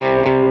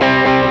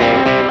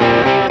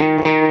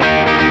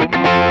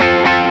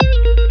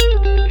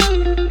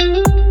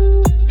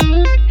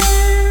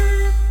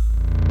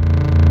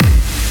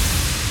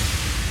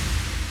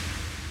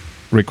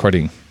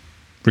recording.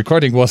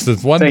 Recording was the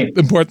one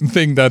important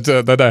thing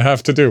that I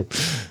have to do.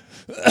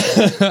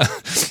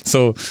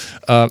 So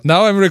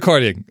now I'm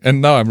recording,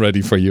 and now I'm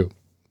ready for you.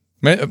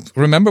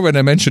 Remember when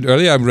I mentioned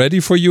earlier I'm ready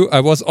for you? I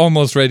was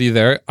almost ready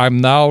there. I'm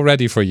now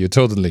ready for you,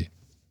 totally.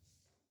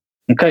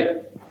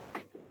 Okay.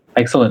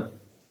 Excellent.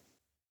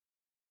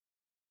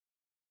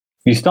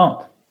 You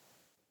start.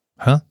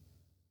 Huh?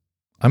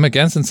 I'm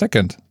against in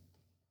second.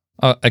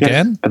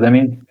 Again? Yes, but I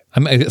mean...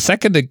 I'm a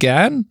second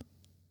again?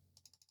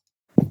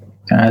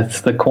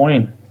 It's the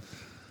coin.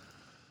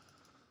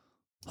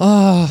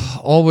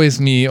 Always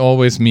me.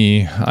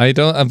 I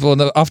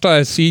don't. After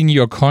I've seen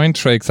your coin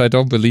tricks, I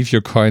don't believe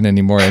your coin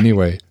anymore.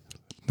 Anyway,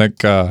 like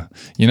the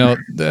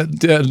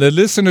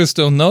listeners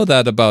don't know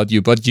that about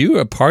you, but you're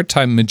a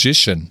part-time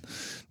magician,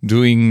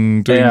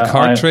 doing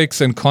card tricks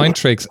and coin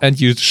tricks,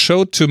 and you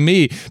showed to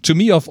me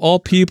of all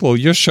people,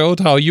 you showed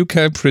how you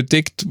can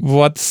predict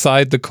what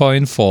side the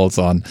coin falls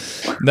on.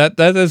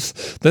 That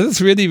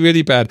is really,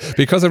 really bad,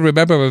 because I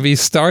remember when we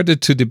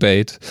started to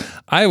debate,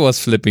 I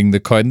was flipping the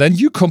coin, then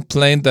you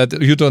complained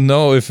that you don't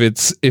know if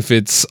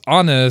it's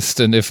honest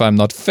and if I'm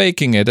not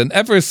faking it, and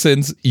ever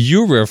since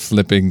you were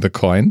flipping the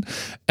coin,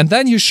 and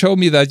then you show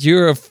me that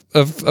you're a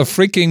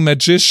freaking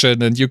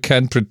magician and you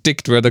can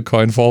predict where the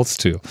coin falls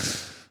to.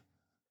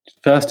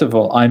 First of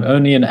all, I'm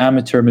only an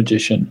amateur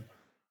magician,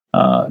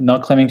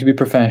 not claiming to be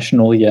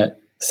professional yet.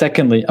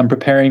 Secondly, I'm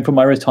preparing for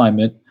my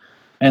retirement.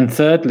 And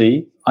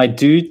thirdly, I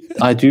do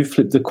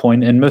flip the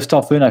coin, and most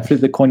often I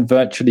flip the coin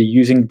virtually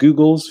using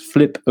Google's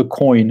flip a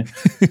coin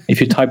if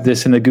you type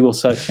this in the Google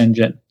search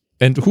engine.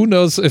 And who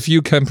knows if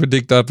you can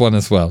predict that one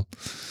as well?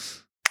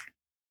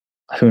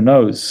 Who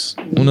knows?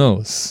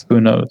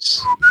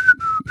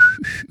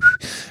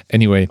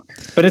 Anyway,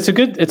 but it's a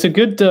good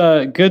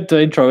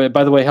intro.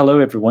 By the way, hello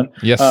everyone.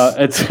 Yes,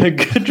 it's a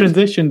good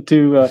transition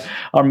to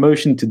our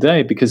motion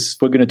today, because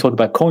we're going to talk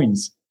about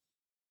coins.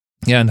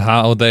 Yeah, and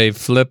how they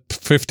flip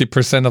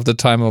 50% of the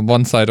time on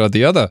one side or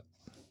the other.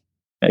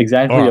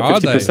 Exactly, or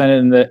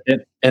 50%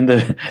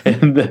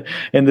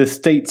 in the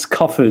state's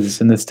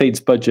coffers, in the state's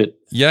budget.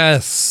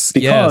 Yes,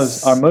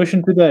 because our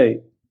motion today.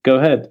 Go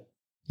ahead.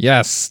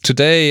 Yes,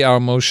 today our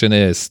motion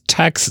is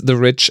tax the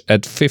rich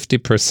at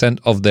 50%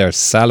 of their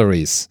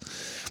salaries.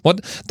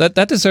 What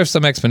that deserves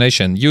some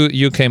explanation.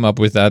 You came up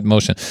with that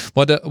motion.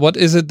 What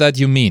is it that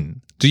you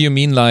mean? Do you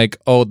mean like,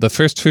 oh, the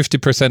first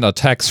 50% are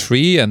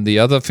tax-free and the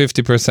other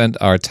 50%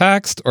 are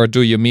taxed? Or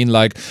do you mean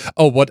like,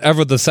 oh,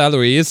 whatever the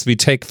salary is, we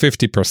take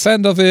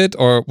 50% of it?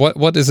 Or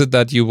what is it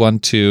that you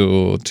want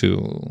to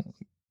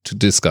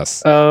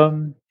discuss?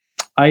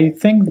 I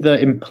think the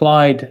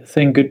implied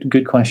thing,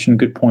 good question,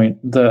 good point.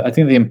 I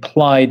think the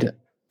implied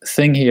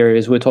thing here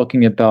is we're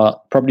talking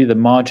about probably the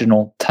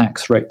marginal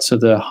tax rate. So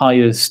the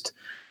highest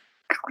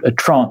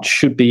tranche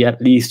should be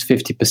at least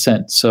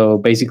 50%. So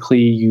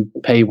basically you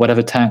pay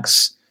whatever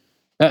tax.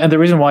 And the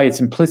reason why it's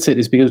implicit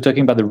is because we're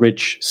talking about the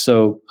rich.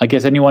 So I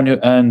guess anyone who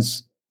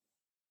earns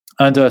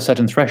under a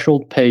certain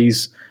threshold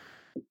pays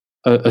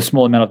a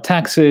small amount of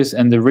taxes,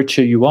 and the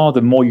richer you are,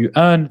 the more you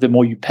earn, the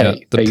more you pay.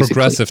 Yeah, the basically.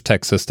 Progressive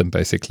tax system,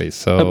 basically.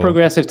 So a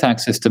progressive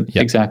tax system,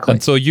 yeah. Exactly.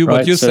 And so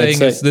what you're saying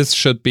is this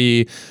should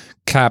be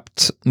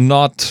capped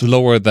not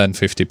lower than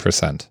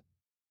 50%.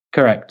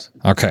 Correct.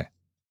 Okay.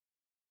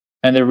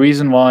 And the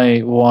reason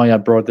why I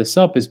brought this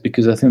up is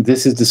because I think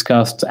this is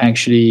discussed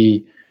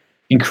actually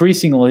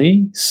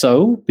increasingly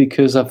so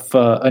because of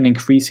an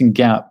increasing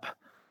gap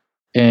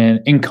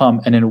in income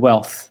and in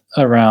wealth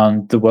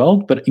around the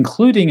world, but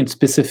including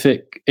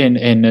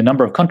in a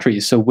number of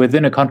countries. So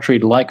within a country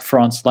like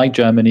France, like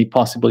Germany,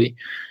 possibly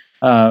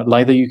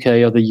like the UK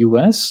or the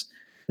US,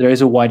 there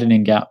is a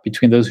widening gap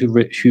between those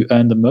who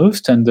earn the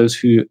most and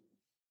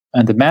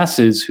the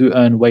masses who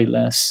earn way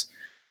less.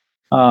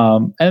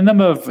 And a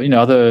number of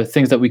other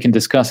things that we can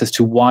discuss as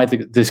to why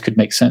this could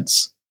make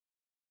sense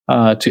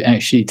to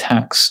actually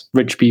tax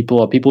rich people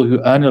or people who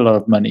earn a lot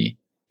of money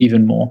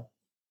even more.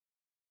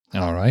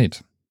 All right.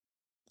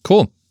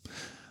 Cool.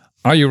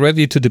 Are you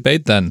ready to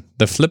debate then?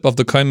 The flip of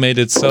the coin made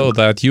it so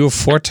that you're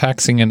for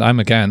taxing and I'm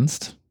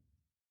against.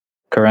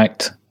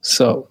 Correct.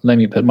 So let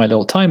me put my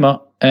little timer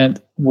and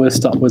we'll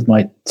start with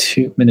my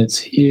 2 minutes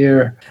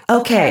here.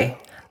 Okay,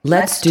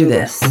 let's do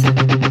this.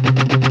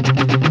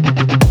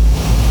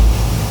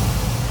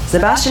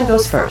 Sebastian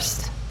goes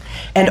first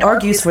and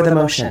argues for the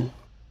motion.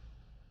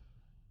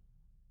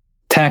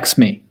 Tax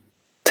me.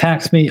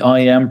 Tax me, I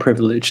am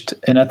privileged.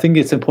 And I think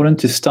it's important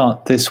to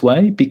start this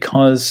way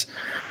because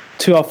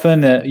too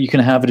often you can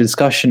have a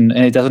discussion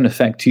and it doesn't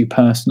affect you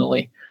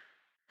personally.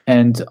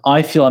 And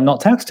I feel I'm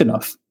not taxed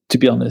enough, to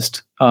be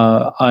honest.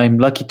 I'm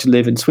lucky to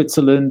live in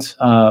Switzerland.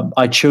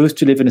 I chose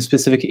to live in a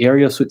specific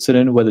area of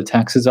Switzerland where the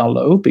taxes are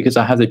low because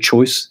I have the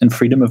choice and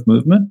freedom of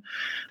movement.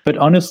 But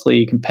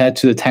honestly, compared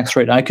to the tax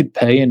rate I could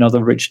pay in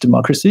other rich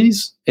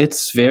democracies,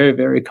 it's very,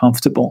 very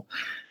comfortable.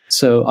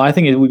 So I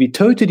think it would be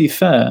totally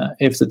fair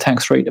if the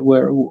tax rate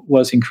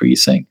was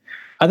increasing.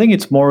 I think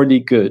it's morally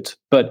good.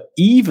 But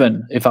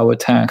even if I were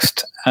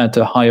taxed at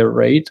a higher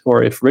rate,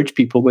 or if rich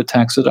people were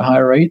taxed at a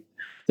higher rate,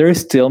 there is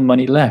still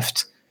money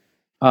left.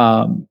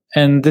 And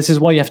And this is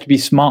why you have to be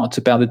smart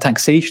about the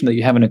taxation that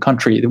you have in a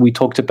country that we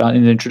talked about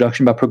in the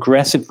introduction about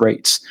progressive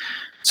rates.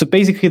 So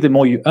basically, the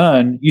more you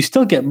earn, you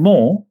still get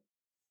more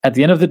at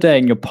the end of the day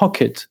in your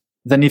pocket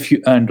than if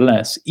you earned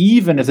less,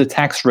 even if the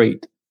tax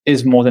rate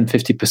is more than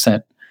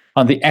 50%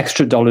 on the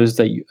extra dollars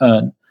that you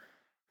earn.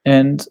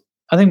 And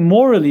I think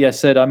morally,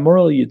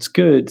 morally it's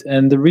good.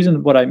 And the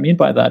reason what I mean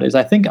by that is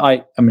I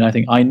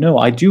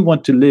do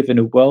want to live in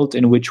a world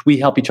in which we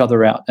help each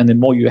other out. And the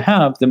more you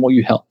have, the more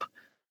you help.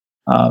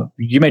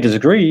 You may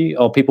disagree,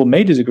 or people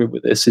may disagree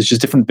with this. It's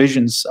just different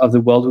visions of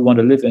the world we want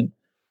to live in.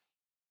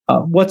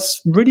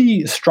 What's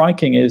really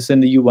striking is in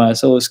the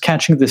US, I was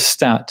catching this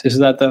stat, is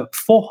that the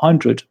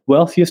 400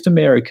 wealthiest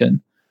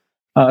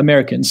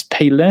Americans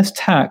pay less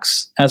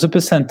tax as a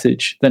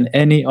percentage than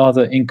any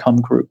other income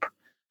group.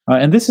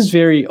 And this is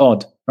very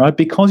odd, right?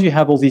 Because you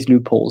have all these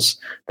loopholes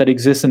that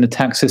exist in the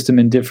tax system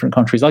in different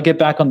countries. I'll get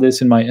back on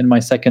this in my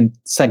second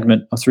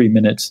segment of 3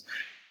 minutes.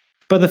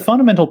 But the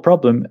fundamental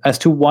problem as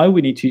to why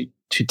we need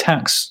to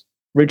tax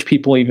rich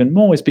people even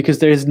more is because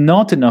there is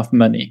not enough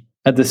money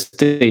at the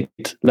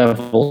state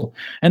level.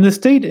 And the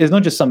state is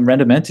not just some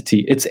random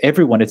entity, it's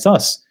everyone, it's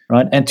us,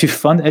 right? And to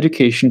fund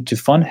education, to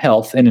fund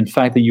health, and in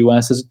fact, the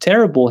US has a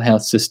terrible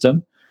health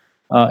system.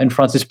 In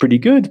France, it's pretty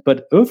good,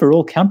 but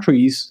overall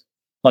countries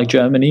like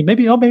Germany,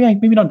 maybe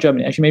not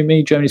Germany, actually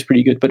maybe Germany's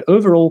pretty good, but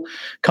overall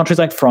countries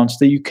like France,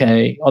 the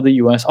UK, or the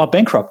US are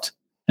bankrupt.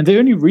 And the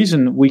only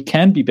reason we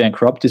can be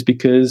bankrupt is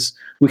because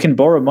we can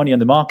borrow money on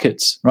the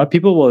markets, right?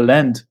 People will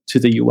lend to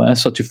the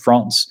US or to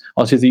France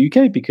or to the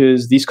UK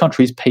because these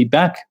countries pay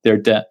back their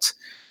debt.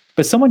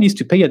 But someone needs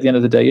to pay at the end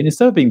of the day. And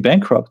instead of being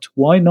bankrupt,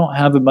 why not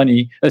have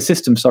a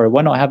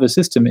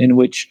system in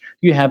which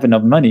you have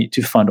enough money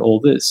to fund all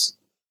this?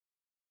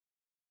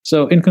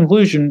 So in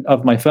conclusion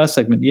of my first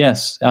segment,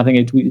 yes, I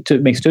think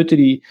it makes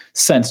totally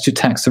sense to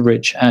tax the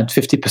rich at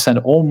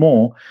 50% or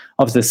more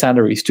of their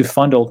salaries to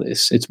fund all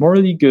this. It's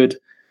morally good.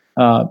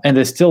 And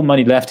there's still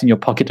money left in your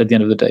pocket at the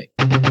end of the day.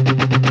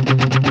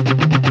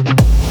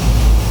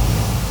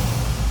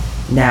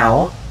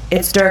 Now,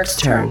 it's Dirk's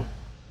turn.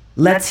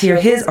 Let's hear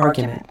his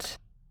argument.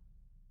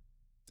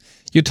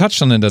 You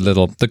touched on it a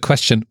little. The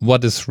question,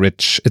 what is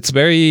rich? It's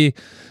very,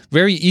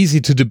 very easy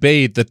to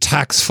debate the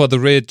tax for the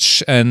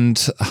rich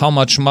and how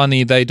much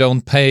money they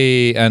don't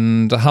pay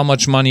and how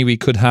much money we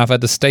could have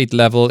at the state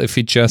level if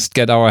we just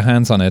get our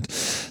hands on it.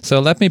 So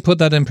let me put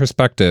that in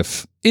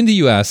perspective. In the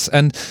US,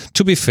 and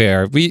to be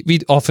fair,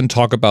 we often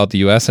talk about the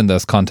US in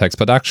this context,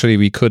 but actually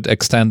we could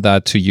extend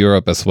that to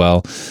Europe as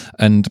well,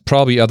 and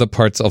probably other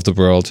parts of the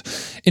world.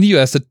 In the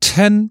US, the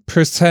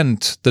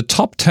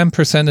top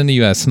 10% in the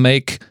US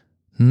make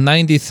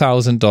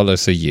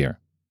 $90,000 a year.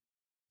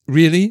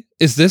 Really?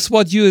 Is this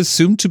what you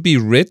assume to be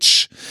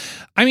rich?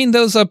 I mean,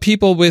 those are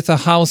people with a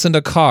house and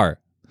a car.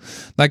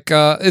 Like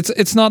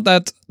it's not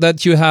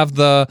that you have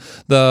the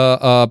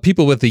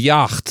people with the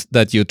yacht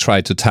that you try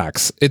to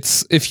tax.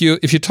 It's if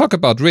you talk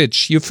about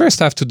rich, you first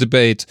have to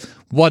debate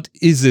what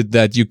is it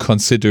that you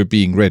consider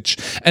being rich.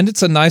 And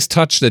it's a nice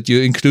touch that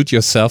you include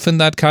yourself in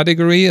that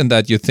category and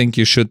that you think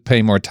you should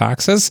pay more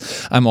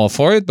taxes. I'm all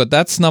for it, but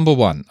that's number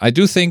one. I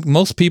do think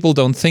most people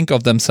don't think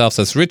of themselves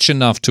as rich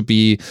enough to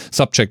be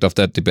subject of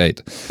that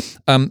debate.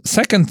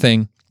 Second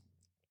thing,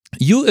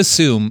 you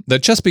assume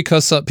that just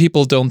because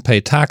people don't pay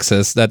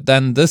taxes, that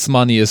then this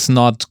money is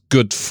not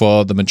good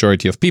for the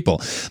majority of people.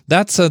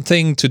 That's a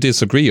thing to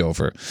disagree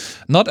over.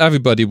 Not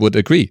everybody would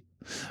agree.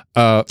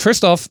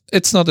 First off,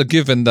 it's not a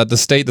given that the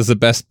state is the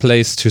best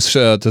place to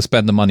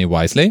spend the money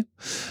wisely.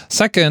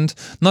 Second,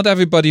 not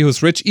everybody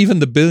who's rich, even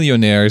the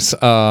billionaires,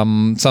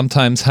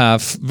 sometimes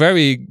have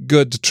very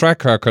good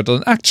track record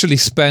on actually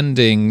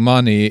spending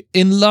money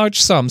in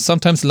large sums,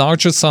 sometimes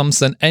larger sums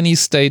than any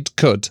state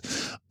could,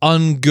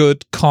 on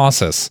good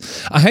causes.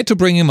 I hate to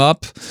bring him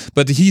up,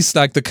 but he's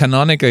like the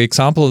canonical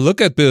example.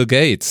 Look at Bill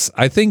Gates.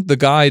 I think the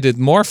guy did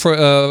more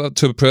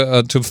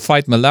to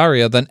fight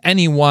malaria than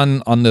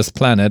anyone on this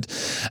planet,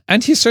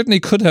 and he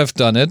certainly could have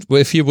done it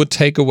if he would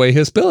take away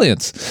his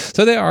billions.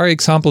 So there are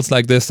examples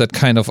like this that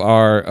kind of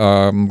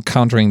are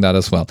countering that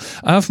as well.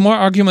 I have more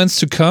arguments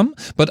to come,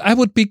 but I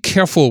would be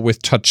careful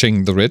with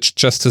touching the rich,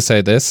 just to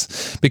say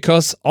this,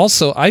 because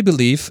also I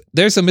believe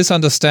there's a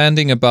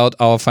misunderstanding about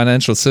our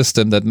financial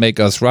system that make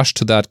us rush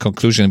to that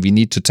conclusion. We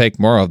need to take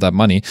more of that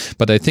money,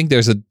 but I think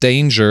there's a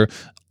danger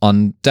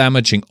on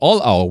damaging all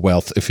our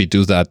wealth if we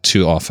do that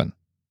too often.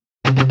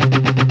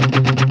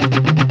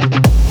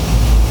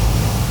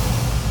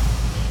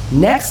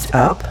 Next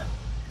up,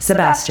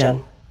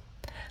 Sebastian.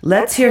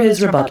 Let's hear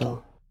his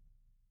rebuttal.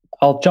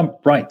 I'll jump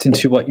right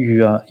into what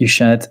you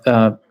shared.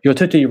 You're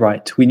totally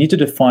right. We need to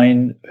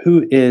define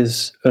who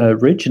is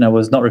rich, and I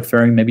was not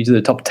referring maybe to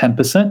the top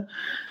 10%,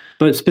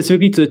 but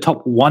specifically to the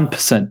top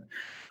 1%.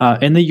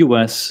 In the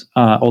US,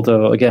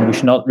 although, again, we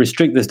should not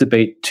restrict this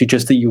debate to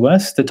just the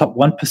US, the top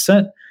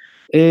 1%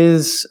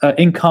 is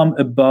income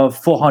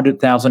above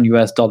 $400,000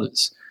 US.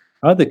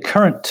 The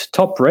current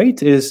top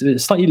rate is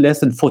slightly less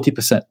than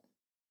 40%,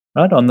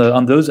 right,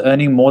 on those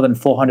earning more than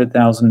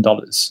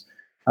 $400,000.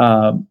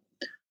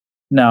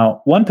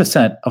 Now,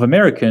 1% of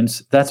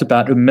Americans, that's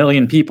about 1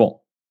 million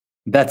people.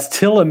 That's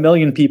still 1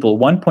 million people,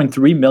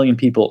 1.3 million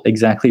people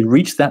exactly,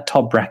 reach that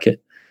top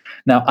bracket.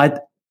 Now,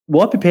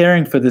 while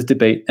preparing for this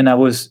debate, and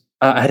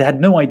I had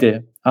no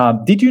idea.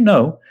 Did you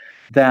know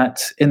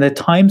that in the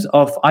times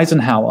of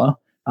Eisenhower,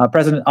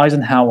 President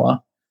Eisenhower,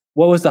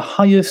 what was the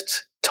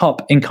highest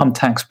top income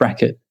tax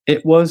bracket?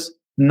 It was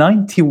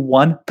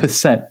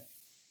 91%.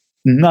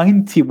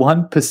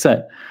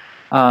 91%.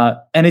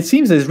 And it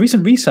seems there's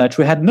recent research,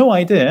 we had no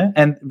idea,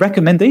 and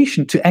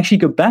recommendation to actually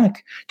go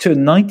back to a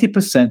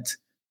 90%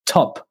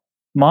 top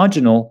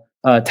marginal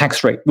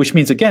tax rate, which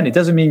means, again, it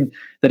doesn't mean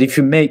that if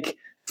you make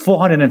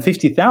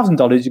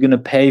 $450,000, you're going to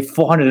pay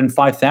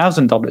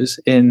 $405,000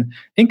 in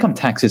income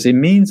taxes. It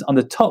means on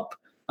the top,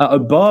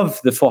 above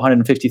the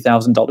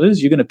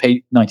 $450,000, you're going to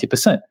pay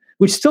 90%,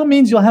 which still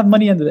means you'll have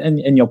money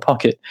in your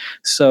pocket.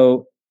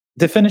 So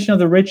definition of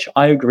the rich,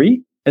 I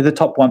agree. The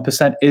top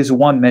 1% is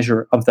one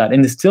measure of that.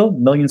 And there's still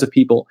millions of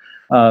people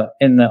on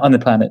the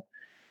planet.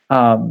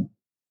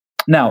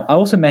 Now, I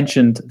also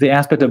mentioned the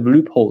aspect of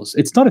loopholes.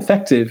 It's not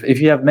effective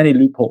if you have many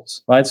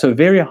loopholes, right? So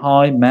very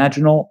high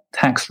marginal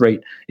tax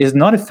rate is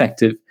not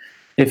effective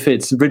if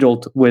it's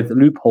riddled with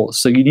loopholes.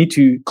 So you need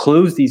to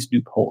close these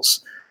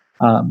loopholes.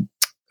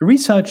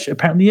 Research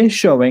apparently is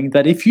showing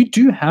that if you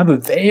do have a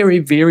very,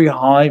 very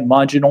high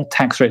marginal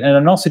tax rate, and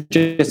I'm not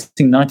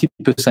suggesting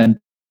 90%,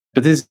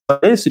 but this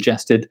is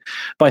suggested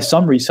by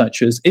some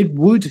researchers, it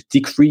would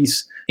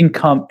decrease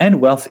income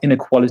and wealth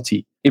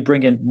inequality. It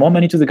bring in more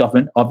money to the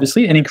government,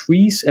 obviously, and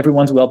increase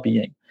everyone's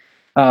well-being.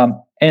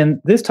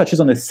 And this touches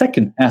on the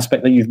second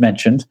aspect that you've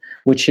mentioned,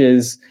 which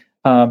is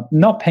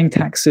not paying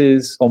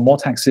taxes or more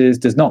taxes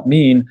does not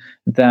mean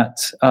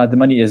that the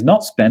money is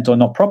not spent or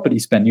not properly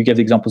spent. You gave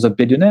the examples of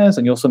billionaires,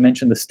 and you also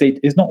mentioned the state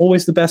is not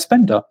always the best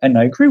spender. And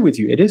I agree with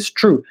you. It is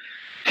true.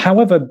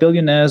 However,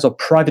 billionaires or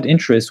private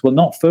interests will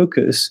not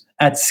focus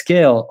at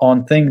scale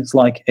on things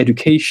like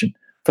education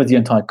for the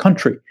entire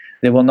country.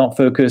 They will not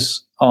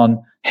focus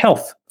on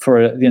health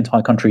for the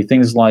entire country,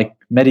 things like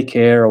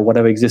Medicare or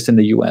whatever exists in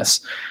the US,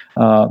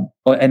 or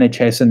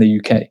NHS in the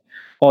UK,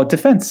 or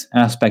defense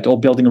aspect, or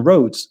building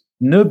roads.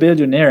 No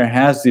billionaire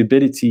has the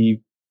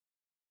ability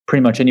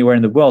pretty much anywhere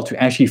in the world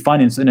to actually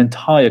finance an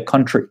entire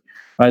country,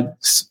 right?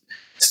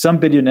 Some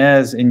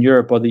billionaires in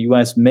Europe or the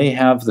US may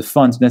have the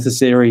funds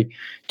necessary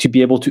to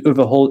be able to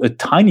overhaul a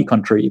tiny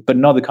country, but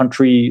not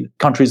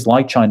countries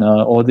like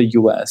China or the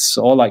US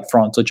or like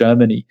France or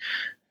Germany.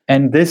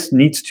 And this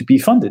needs to be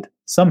funded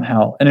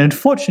somehow. And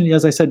unfortunately,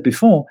 as I said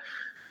before,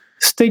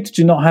 states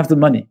do not have the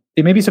money.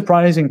 It may be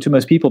surprising to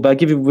most people, but I'll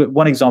give you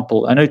one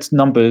example. I know it's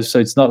numbers, so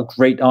it's not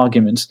great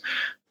arguments.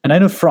 And I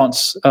know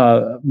France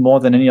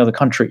more than any other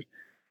country.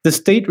 The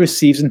state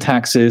receives in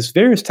taxes,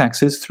 various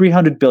taxes,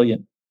 300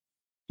 billion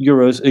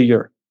euros a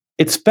year.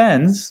 It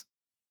spends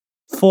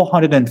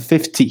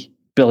 450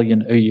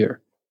 billion a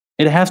year.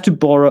 It has to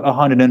borrow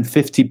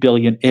 150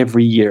 billion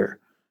every year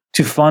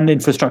to fund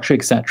infrastructure,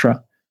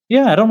 etc.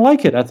 Yeah, I don't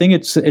like it. I think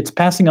it's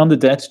passing on the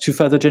debt to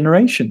further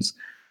generations.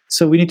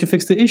 So we need to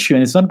fix the issue.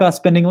 And it's not about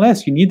spending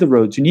less. You need the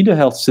roads. You need a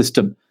health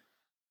system.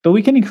 But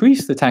we can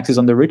increase the taxes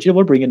on the rich. It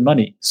will bring in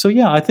money. So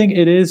yeah, I think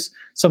it is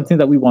something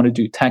that we want to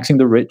do, taxing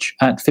the rich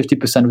at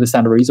 50% of the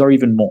salaries or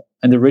even more,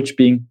 and the rich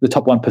being the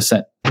top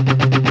 1%.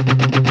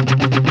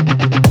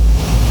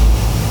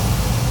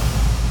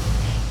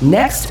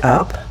 Next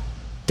up,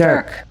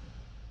 Dirk.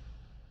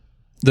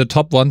 The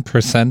top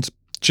 1%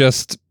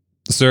 just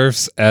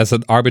serves as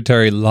an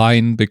arbitrary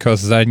line,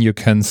 because then you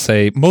can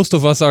say most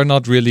of us are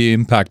not really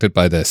impacted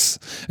by this.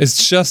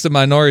 It's just a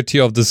minority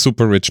of the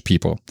super rich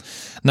people.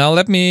 Now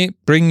let me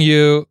bring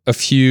you a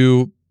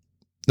few,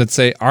 let's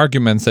say,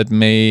 arguments that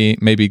may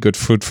be good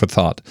food for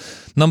thought.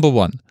 Number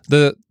one,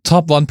 the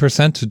top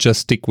 1%, to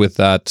just stick with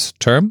that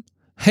term,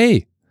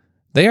 hey,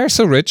 they are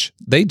so rich,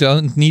 they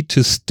don't need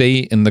to stay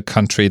in the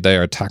country they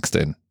are taxed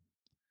in.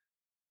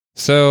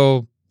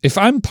 So if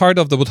I'm part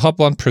of the top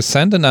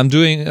 1% and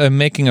I'm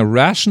making a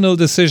rational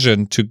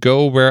decision to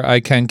go where I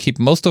can keep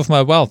most of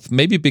my wealth,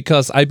 maybe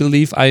because I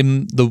believe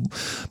I'm the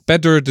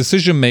better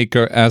decision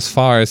maker as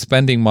far as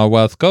spending my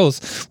wealth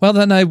goes, well,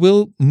 then I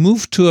will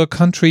move to a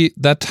country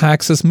that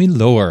taxes me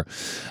lower.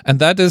 And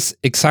that is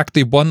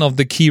exactly one of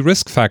the key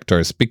risk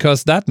factors,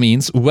 because that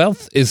means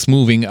wealth is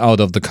moving out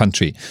of the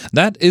country.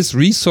 That is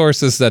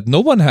resources that no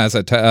one has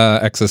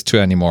access to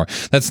anymore.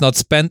 That's not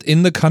spent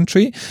in the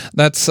country,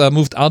 that's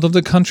moved out of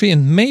the country,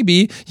 and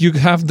maybe you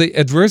have the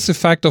adverse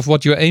effect of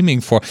what you're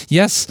aiming for.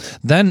 Yes,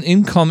 then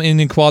income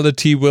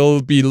inequality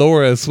will be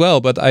lower as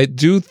well, but I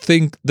do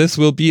think this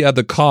will be at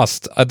the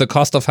cost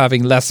of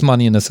having less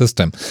money in the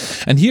system.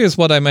 And here's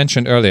what I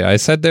mentioned earlier. I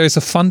said there is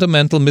a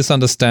fundamental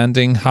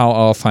misunderstanding how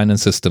our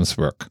finance systems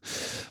work.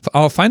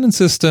 Our finance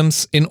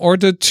systems, in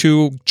order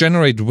to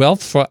generate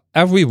wealth for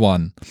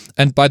everyone.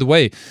 And by the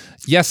way,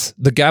 yes,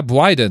 the gap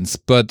widens,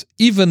 but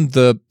even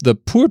the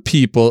poor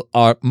people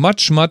are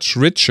much, much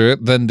richer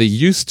than they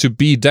used to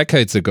be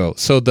decades ago.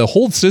 So the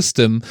whole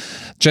system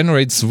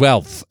generates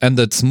wealth, and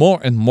it's more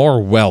and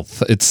more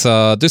wealth. It's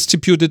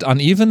distributed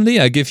unevenly,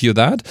 I give you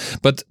that,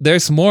 but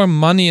there's more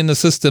money in the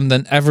system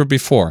than ever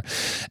before.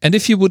 And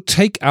if you would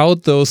take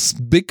out those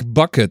big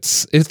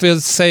buckets, if we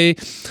say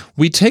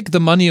we take the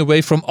money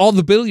away from all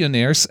the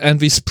billionaires and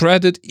we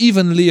spread it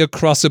evenly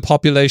across the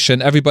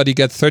population, everybody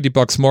gets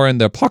 $30 more in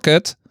their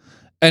pocket,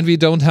 and we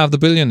don't have the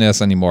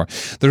billionaires anymore.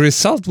 The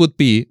result would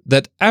be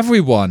that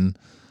everyone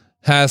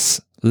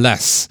has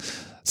less.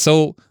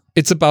 So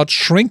it's about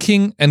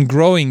shrinking and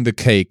growing the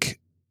cake.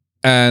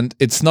 And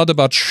it's not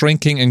about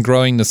shrinking and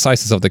growing the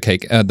sizes of the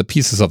cake, the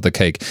pieces of the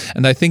cake.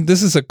 And I think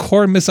this is a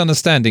core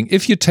misunderstanding.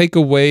 If you take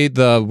away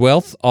the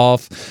wealth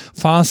of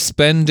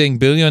fast-spending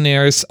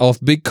billionaires, of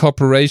big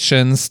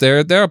corporations,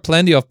 there are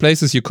plenty of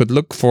places you could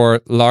look for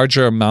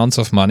larger amounts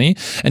of money,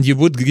 and you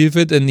would give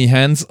it in the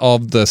hands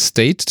of the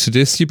state to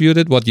distribute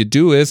it. What you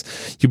do is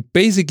you're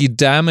basically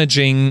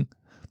damaging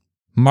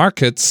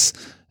markets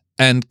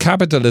and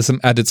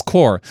capitalism at its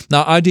core.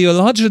 Now,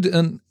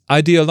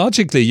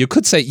 ideologically, you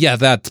could say, yeah,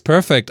 that's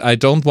perfect. I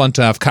don't want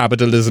to have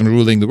capitalism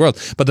ruling the world.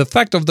 But the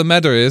fact of the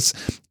matter is,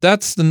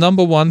 that's the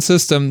number one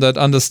system that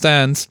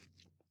understands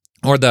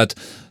or that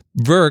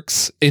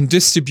works in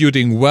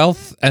distributing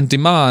wealth and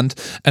demand,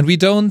 and we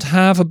don't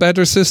have a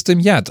better system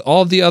yet.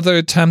 All the other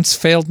attempts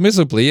failed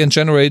miserably and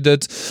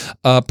generated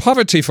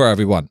poverty for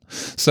everyone.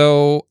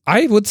 So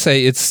I would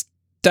say it's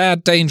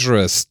that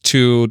dangerous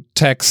to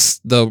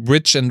tax the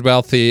rich and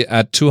wealthy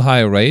at too high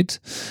a rate.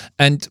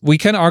 And we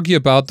can argue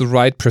about the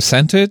right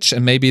percentage,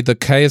 and maybe the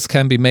case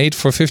can be made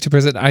for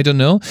 50%, I don't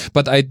know.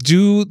 But I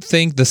do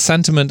think the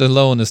sentiment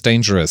alone is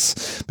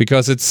dangerous,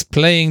 because it's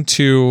playing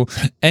to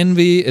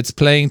envy, it's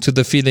playing to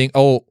the feeling,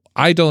 oh,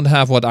 I don't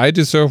have what I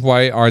deserve,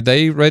 why are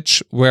they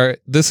rich? Where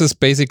this is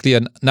basically a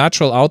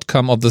natural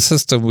outcome of the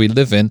system we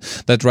live in,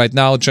 that right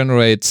now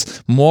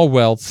generates more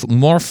wealth,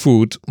 more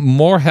food,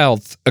 more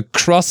health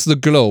across the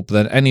globe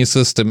than any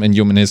system in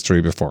human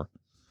history before.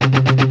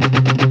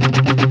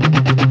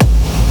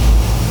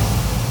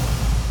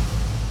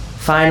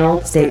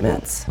 Final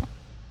statements.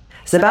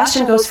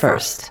 Sebastian goes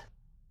first.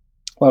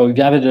 Well, we've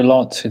gathered a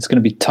lot. It's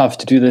going to be tough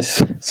to do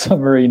this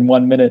summary in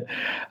 1 minute.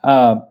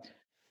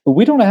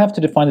 We don't have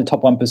to define the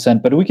top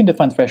 1%, but we can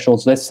define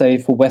thresholds. Let's say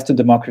for Western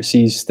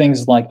democracies,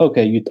 things like,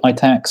 okay, I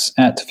tax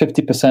at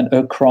 50%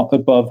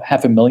 above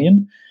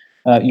 €500,000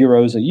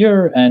 euros a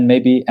year, and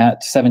maybe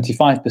at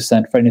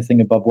 75% for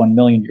anything above 1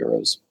 million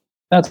euros.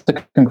 That's a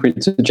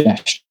concrete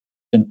suggestion.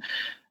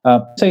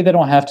 Say they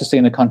don't have to stay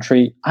in the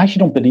country. I actually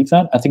don't believe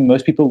that. I think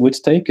most people would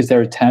stay because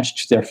they're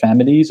attached to their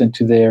families and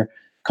to their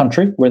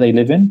country where they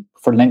live in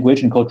for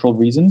language and cultural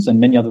reasons and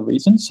many other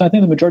reasons. So I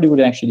think the majority would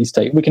actually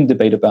stay. We can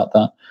debate about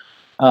that.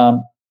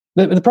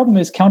 The problem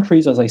is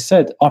countries, as I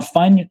said, are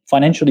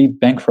financially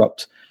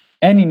bankrupt,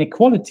 and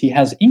inequality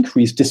has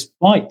increased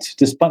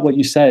despite what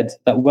you said,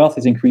 that wealth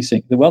is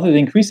increasing. The wealth is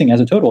increasing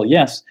as a total,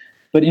 yes,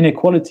 but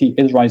inequality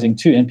is rising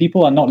too, and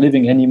people are not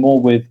living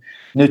anymore with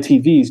no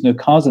TVs, no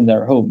cars in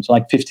their homes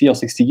like 50 or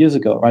 60 years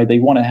ago, right? They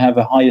want to have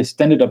a higher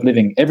standard of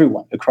living,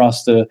 everyone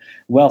across the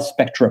wealth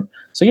spectrum.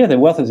 So yeah, the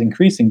wealth is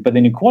increasing, but the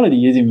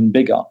inequality is even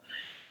bigger.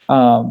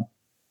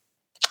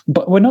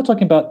 But we're not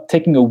talking about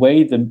taking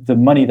away the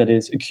money that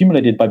is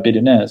accumulated by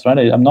billionaires, right?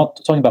 I'm not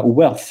talking about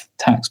wealth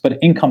tax, but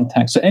income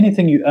tax. So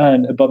anything you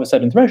earn above a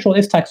certain threshold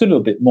is taxed a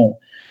little bit more.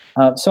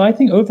 So I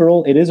think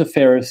overall it is a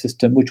fairer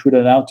system which would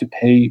allow to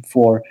pay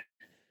for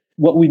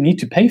what we need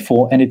to pay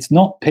for, and it's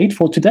not paid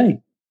for today.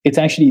 It's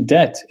actually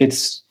debt.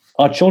 It's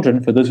our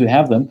children, for those who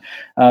have them,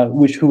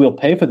 who will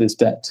pay for this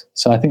debt.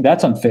 So I think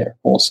that's unfair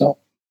also.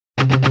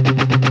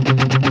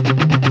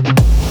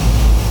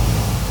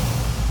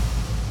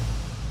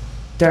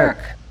 Dirk.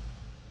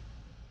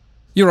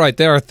 You're right.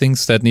 There are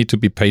things that need to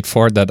be paid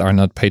for that are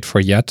not paid for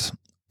yet.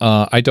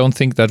 I don't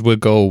think that will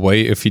go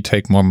away if we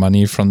take more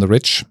money from the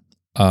rich.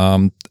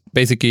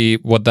 Basically,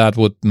 what that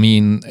would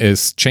mean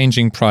is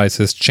changing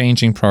prices,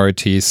 changing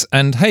priorities.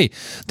 And hey,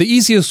 the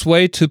easiest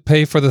way to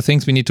pay for the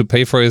things we need to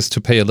pay for is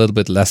to pay a little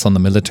bit less on the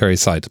military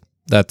side.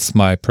 That's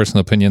my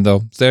personal opinion,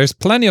 though. There's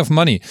plenty of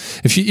money.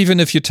 Let's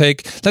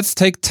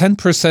take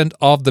 10%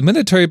 of the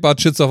military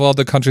budgets of all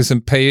the countries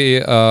and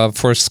pay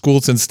for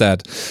schools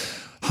instead.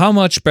 How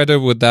much better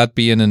would that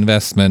be an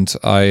investment?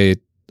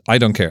 I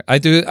don't care. I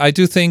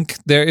do think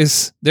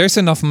there's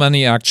enough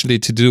money actually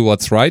to do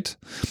what's right.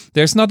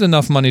 There's not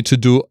enough money to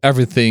do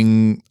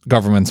everything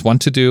governments want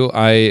to do.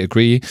 I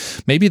agree.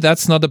 Maybe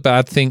that's not a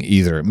bad thing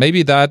either.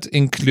 Maybe that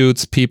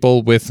includes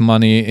people with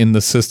money in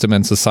the system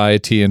and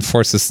society and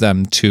forces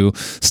them to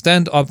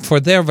stand up for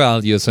their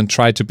values and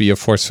try to be a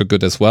force for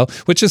good as well,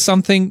 which is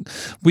something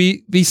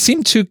we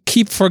seem to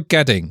keep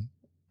forgetting.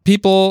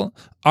 People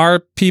are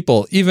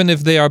people, even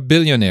if they are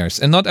billionaires.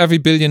 And not every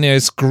billionaire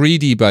is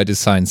greedy by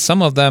design.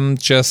 Some of them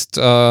just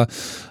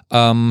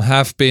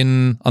have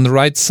been on the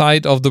right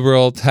side of the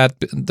world, had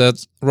the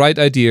right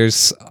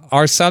ideas,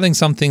 are selling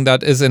something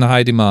that is in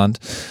high demand.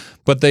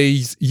 but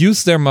they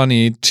use their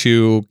money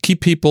to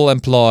keep people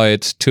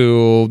employed,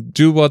 to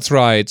do what's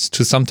right,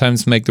 to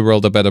sometimes make the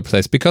world a better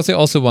place, because they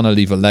also want to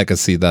leave a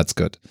legacy that's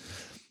good.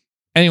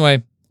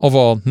 Anyway,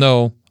 overall,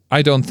 no,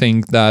 I don't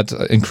think that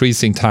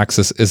increasing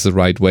taxes is the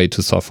right way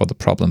to solve for the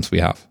problems we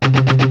have.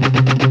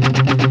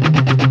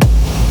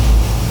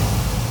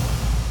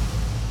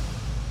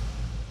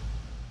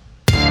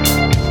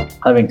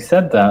 Having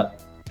said that,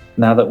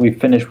 now that we've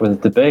finished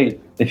with the debate,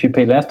 if you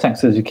pay less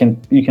taxes, you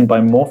can buy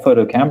more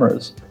photo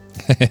cameras.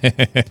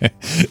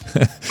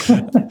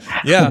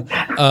 Yeah,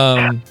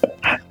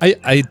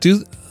 I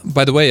do.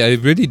 By the way, I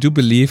really do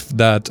believe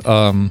that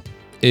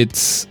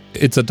it's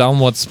a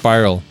downward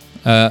spiral,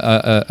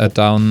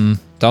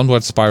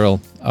 downward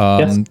spiral.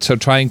 Yes. So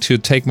trying to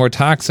take more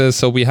taxes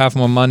so we have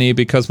more money,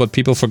 because what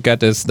people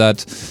forget is that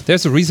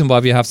there's a reason why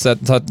we have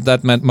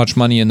that much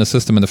money in the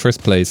system in the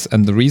first place.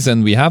 And the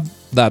reason we have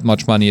that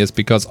much money is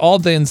because all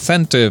the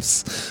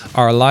incentives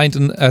are aligned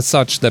as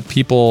such that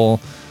people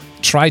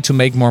try to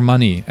make more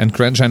money and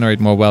generate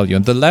more value.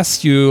 And the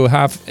less you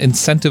have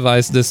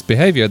incentivized this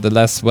behavior, the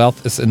less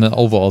wealth is in the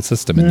overall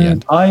system in the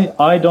end.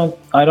 I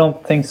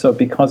don't think so,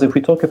 because if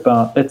we talk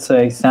about, let's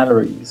say,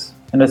 salaries,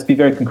 and let's be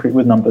very concrete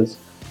with numbers,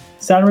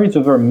 salaries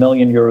over €1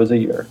 million a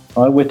year.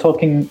 Right? We're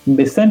talking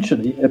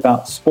essentially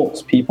about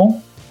sports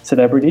people,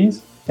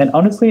 celebrities, and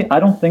honestly, I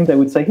don't think they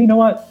would say, you know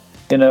what,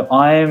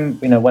 I'm,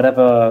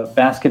 whatever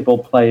basketball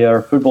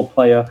player, football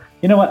player,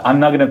 you know what, I'm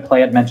not going to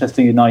play at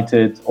Manchester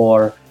United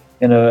or,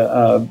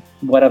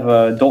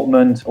 whatever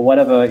Dortmund or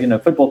whatever,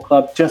 football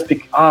club just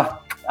because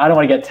I don't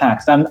want to get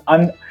taxed.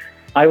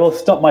 I will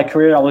stop my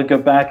career. I will go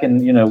back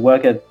and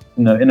work at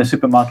in a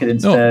supermarket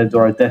instead,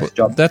 or a desk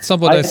job. That's not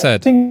what I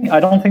said. I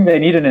don't think they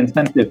need an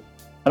incentive.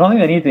 I don't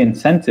think they need the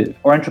incentive,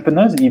 or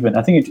entrepreneurs even.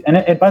 I think,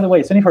 and by the way,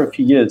 it's only for a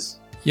few years.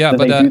 Yeah,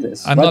 but they do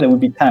this. They would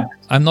be taxed.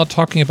 I'm not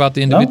talking about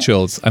the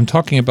individuals. No? I'm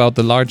talking about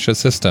the larger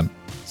system.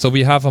 So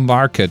we have a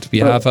market, we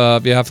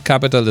have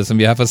capitalism,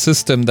 we have a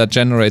system that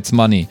generates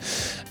money,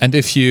 and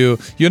if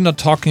you're not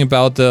talking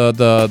about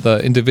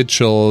the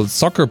individual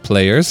soccer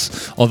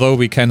players, although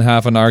we can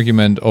have an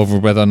argument over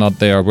whether or not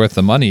they are worth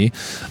the money.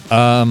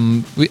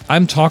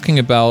 I'm talking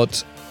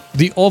about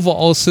the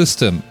overall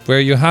system where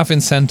you have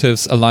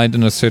incentives aligned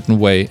in a certain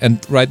way,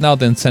 and right now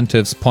the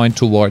incentives point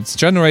towards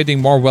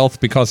generating more wealth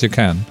because you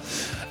can.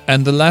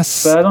 And the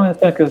less... But I don't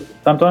understand, because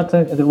I'm trying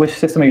to think, which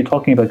system are you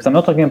talking about? Because I'm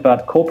not talking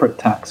about corporate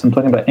tax. I'm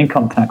talking about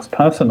income tax,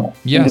 personal,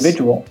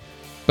 individual.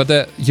 But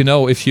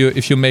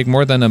if you make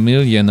more than $1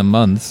 million a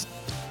month,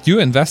 you're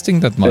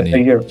investing that money. A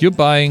year. You're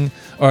buying,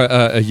 or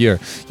a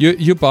year.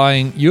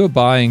 You're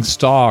buying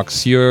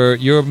stocks.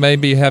 You're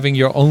maybe having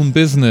your own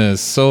business.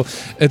 So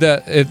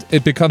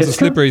it becomes a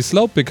slippery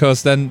slope,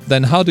 because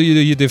then how do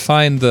you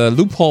define the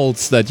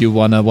loopholes that you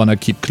wanna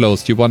keep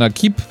closed? You wanna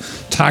keep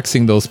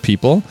taxing those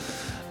people.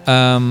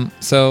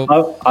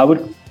 So I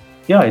would,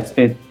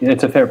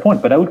 it's a fair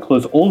point, but I would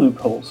close all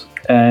loopholes,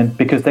 and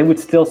because they would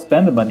still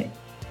spend the money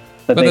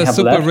that they have left.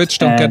 But the super rich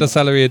don't get a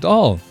salary at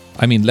all.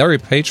 I mean, Larry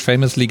Page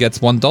famously gets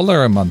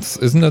 $1 a month,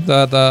 isn't it?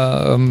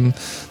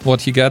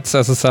 What he gets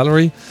as a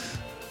salary,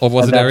 or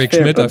was it Eric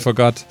Schmidt? I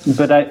forgot.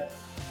 But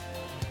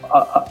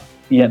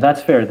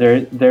that's fair.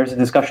 There's a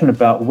discussion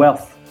about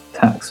wealth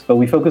tax, but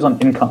we focus on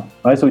income,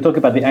 right? So we talk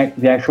about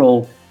the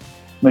actual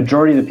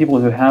majority of the people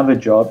who have a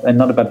job, and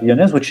not about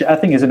billionaires, which I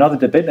think is another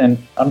debate. And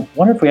I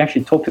wonder if we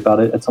actually talked about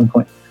it at some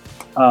point.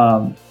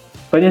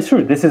 But it's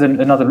true. This is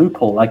another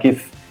loophole. Like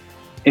if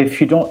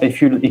you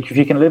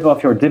can live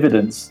off your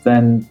dividends,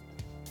 then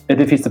it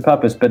defeats the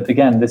purpose. But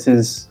again, I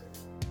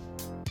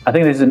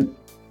think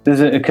there's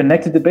a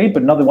connected debate,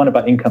 but another one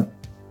about income.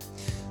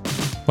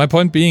 My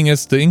point being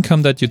is the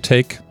income that you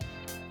take,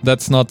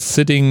 that's not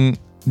sitting.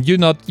 You're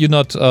not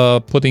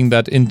putting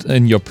that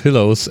in your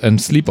pillows and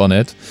sleep on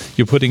it.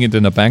 You're putting it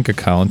in a bank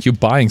account. You're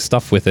buying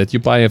stuff with it. You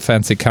buy a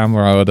fancy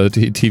camera or a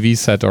TV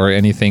set or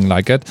anything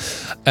like it,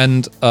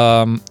 and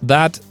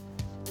that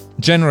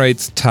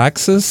generates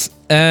taxes,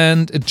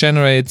 and it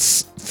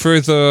generates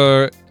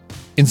further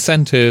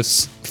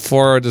incentives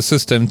for the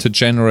system to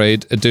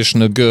generate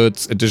additional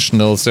goods,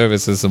 additional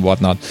services, and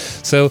whatnot.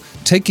 So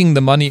taking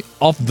the money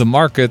off the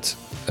market,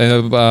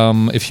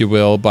 if you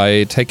will,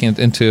 by taking it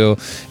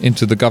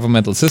into the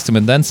governmental system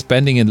and then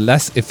spending it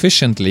less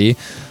efficiently,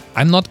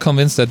 I'm not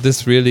convinced that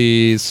this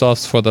really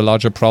solves for the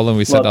larger problem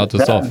we set out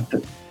to solve.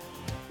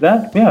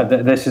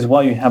 This is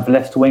why you have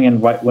left-wing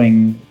and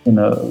right-wing,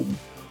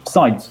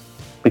 sides,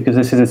 because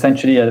this is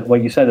essentially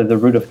what you said at the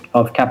root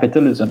of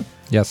capitalism.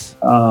 Yes.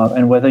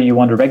 And whether you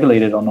want to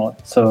regulate it or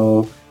not.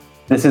 So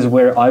this is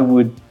where I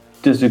would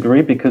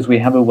disagree, because we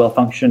have a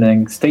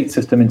well-functioning state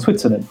system in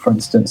Switzerland, for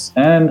instance,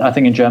 and I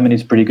think in Germany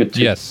it's pretty good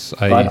too. Yes,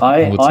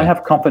 I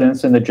have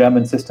confidence in the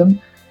German system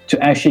to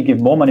actually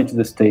give more money to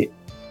the state.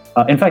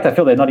 In fact, I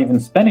feel they're not even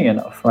spending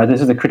enough. Right, this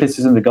is the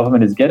criticism the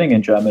government is getting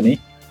in Germany,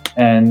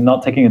 and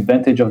not taking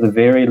advantage of the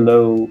very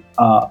low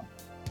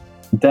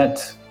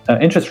debt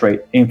interest rate,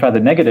 in fact, the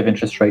negative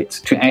interest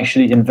rates, to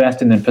actually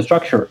invest in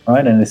infrastructure.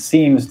 Right, and it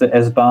seems that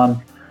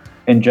S-Bahn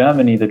in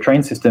Germany, the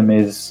train system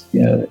is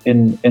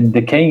in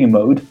decaying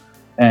mode.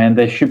 and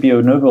there should be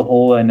an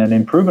overhaul and an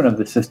improvement of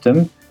the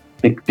system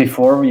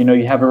before you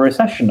have a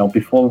recession, or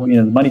before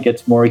the money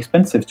gets more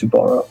expensive to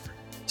borrow.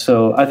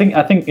 So I think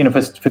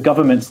for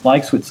governments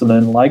like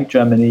Switzerland, like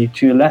Germany,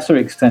 to a lesser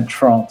extent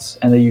France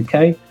and the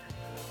UK,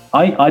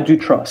 I do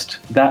trust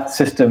that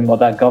system or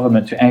that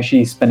government to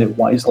actually spend it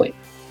wisely.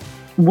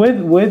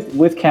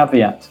 With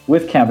caveat.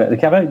 The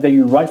caveat that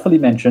you rightfully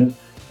mentioned,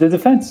 the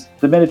defense,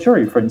 the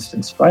military, for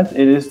instance, right?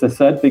 It is the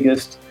third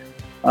biggest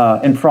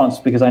in France,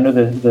 because I know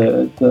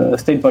the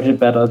state budget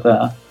better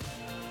there.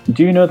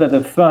 Do you know that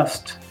the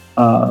first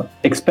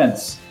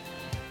expense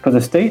for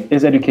the state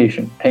is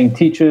education, paying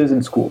teachers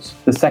in schools?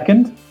 The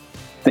second,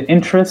 the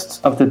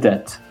interests of the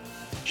debt.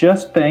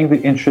 Just paying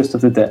the interest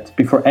of the debt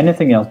before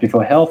anything else,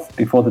 before health,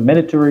 before the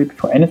military,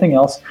 before anything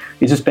else,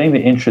 is just paying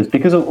the interest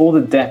because of all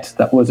the debt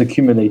that was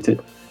accumulated.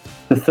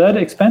 The third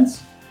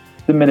expense,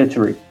 the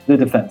military, the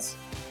defense.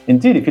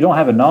 Indeed, if you don't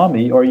have an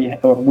army, or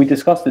we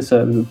discussed this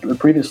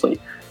previously,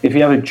 if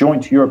you have a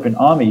joint European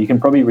army, you can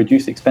probably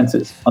reduce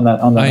expenses on that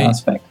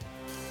aspect.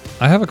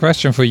 I have a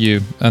question for you,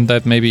 and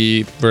that may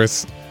be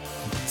worth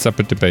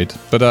separate debate.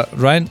 But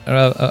Ryan,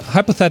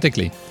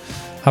 hypothetically,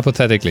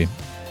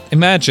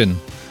 imagine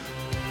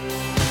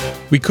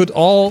we could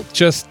all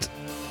just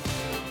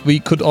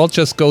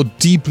go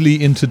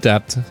deeply into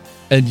debt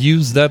and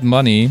use that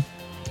money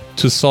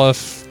to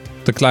solve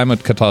the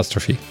climate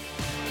catastrophe.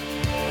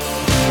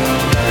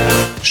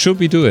 Should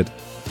we do it?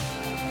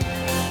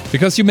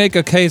 Because you make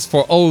a case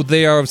for,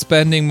 they are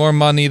spending more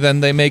money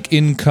than they make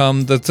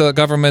income, the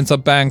governments are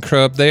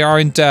bankrupt, they are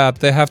in debt,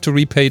 they have to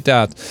repay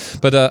debt.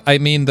 But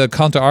the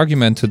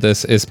counter-argument to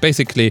this is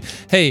basically,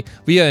 hey,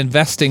 we are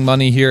investing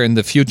money here in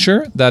the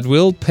future that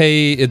will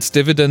pay its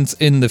dividends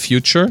in the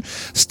future.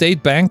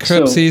 State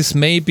bankruptcies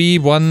may be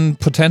one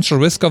potential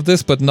risk of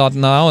this, but not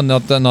now and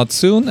not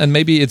soon. And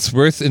maybe it's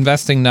worth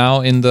investing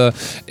now in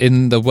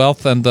the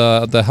wealth and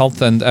the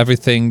health and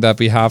everything that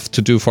we have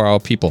to do for our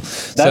people.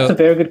 That's a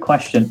very good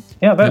question.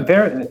 Yeah,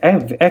 very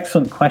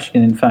excellent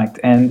question, in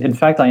fact. And in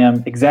fact, I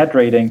am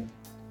exaggerating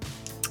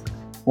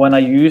when I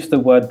use the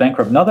word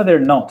bankrupt. Not that they're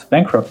not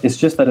bankrupt, it's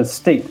just that a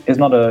state is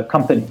not a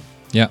company.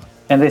 Yeah.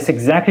 And it's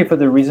exactly for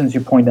the reasons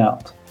you point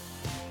out.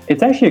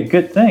 It's actually a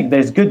good thing.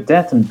 There's good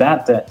debt and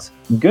bad debt.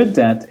 Good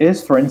debt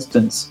is, for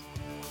instance,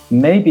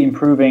 maybe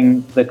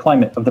improving the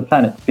climate of the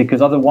planet,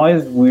 because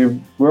otherwise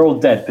we're all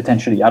dead,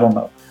 potentially. I don't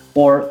know.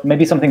 Or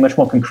maybe something much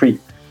more concrete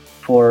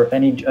for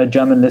any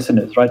German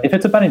listeners, right? If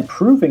it's about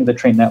improving the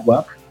train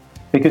network,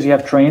 because you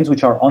have trains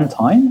which are on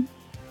time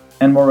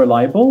and more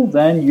reliable,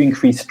 then you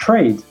increase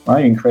trade,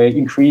 right? You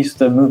increase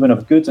the movement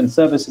of goods and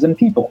services and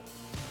people.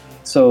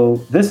 So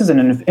this is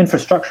an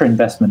infrastructure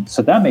investment.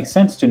 So that makes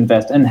sense to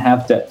invest and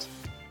have debt.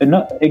 An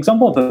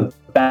example of a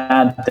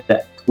bad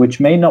debt, which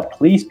may not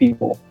please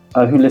people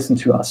who listen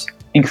to us,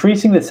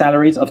 increasing the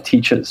salaries of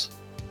teachers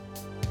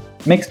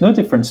makes no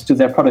difference to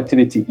their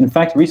productivity. In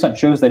fact, research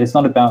shows that it's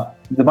not about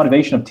the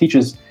motivation of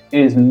teachers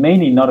is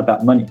mainly not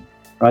about money,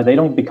 right? They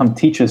don't become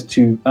teachers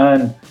to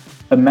earn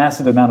a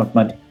massive amount of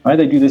money, right?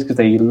 They do this because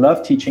they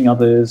love teaching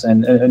others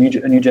and a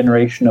new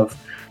generation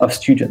of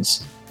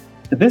students.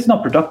 But this is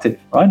not productive,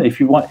 right? If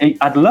you want,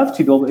 I'd love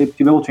to be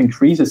able to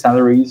increase the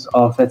salaries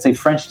of, let's say,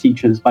 French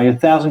teachers by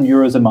 1,000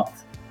 euros a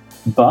month.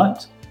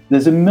 But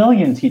there's 1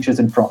 million teachers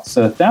in France,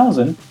 so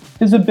 1,000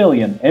 is 1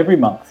 billion every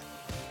month.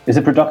 Is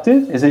it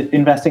productive? Is it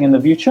investing in the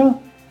future?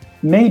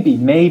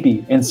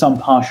 Maybe in some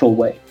partial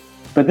way.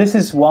 But this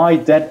is why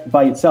debt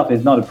by itself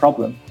is not a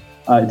problem.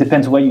 It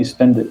depends where you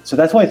spend it. So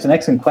that's why it's an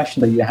excellent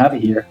question that you have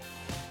here.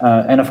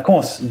 And of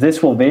course,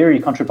 this will vary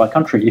country by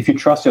country, if you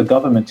trust your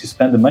government to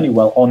spend the money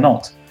well or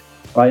not.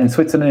 Right? In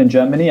Switzerland and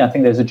Germany, I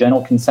think there's a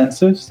general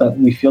consensus that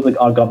we feel that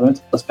our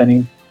government are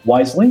spending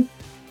wisely,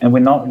 and we're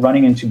not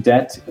running into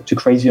debt to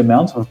crazy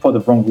amounts for the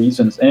wrong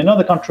reasons. And in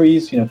other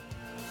countries,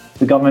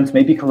 the governments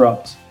may be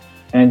corrupt,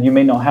 and you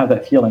may not have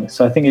that feeling.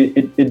 So I think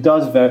it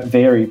does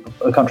vary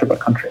country by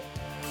country.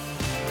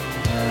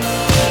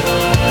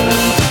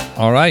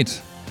 All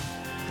right.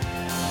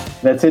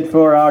 That's it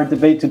for our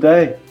debate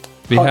today.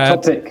 We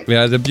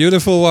had a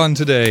beautiful one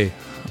today.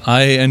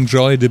 I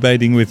enjoy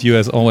debating with you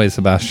as always,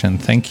 Sebastian.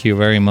 Thank you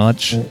very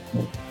much.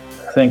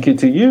 Thank you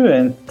to you,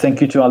 and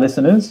thank you to our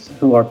listeners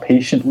who are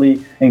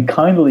patiently and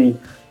kindly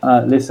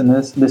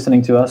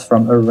listening to us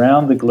from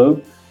around the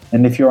globe.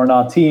 And if you're on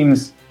our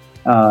teams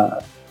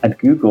at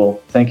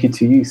Google, thank you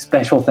to you.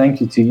 Special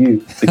thank you to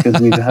you, because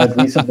we've heard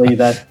recently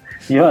that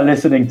you are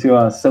listening to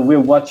us. So we're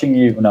watching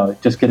you. No,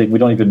 just kidding. We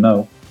don't even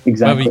know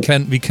exactly.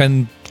 Well, we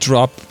can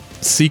drop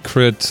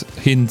secret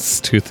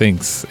hints to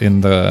things in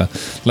the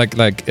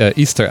like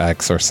Easter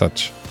eggs or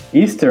such.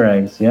 Easter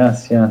eggs,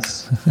 yes,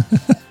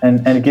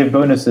 and give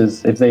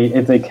bonuses if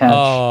they catch.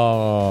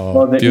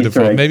 Oh,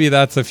 beautiful! Maybe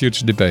that's a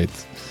future debate.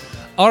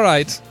 All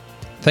right,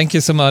 thank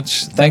you so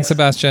much. Thanks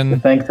Sebastian.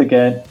 Thanks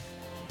again.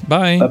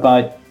 Bye.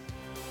 Bye.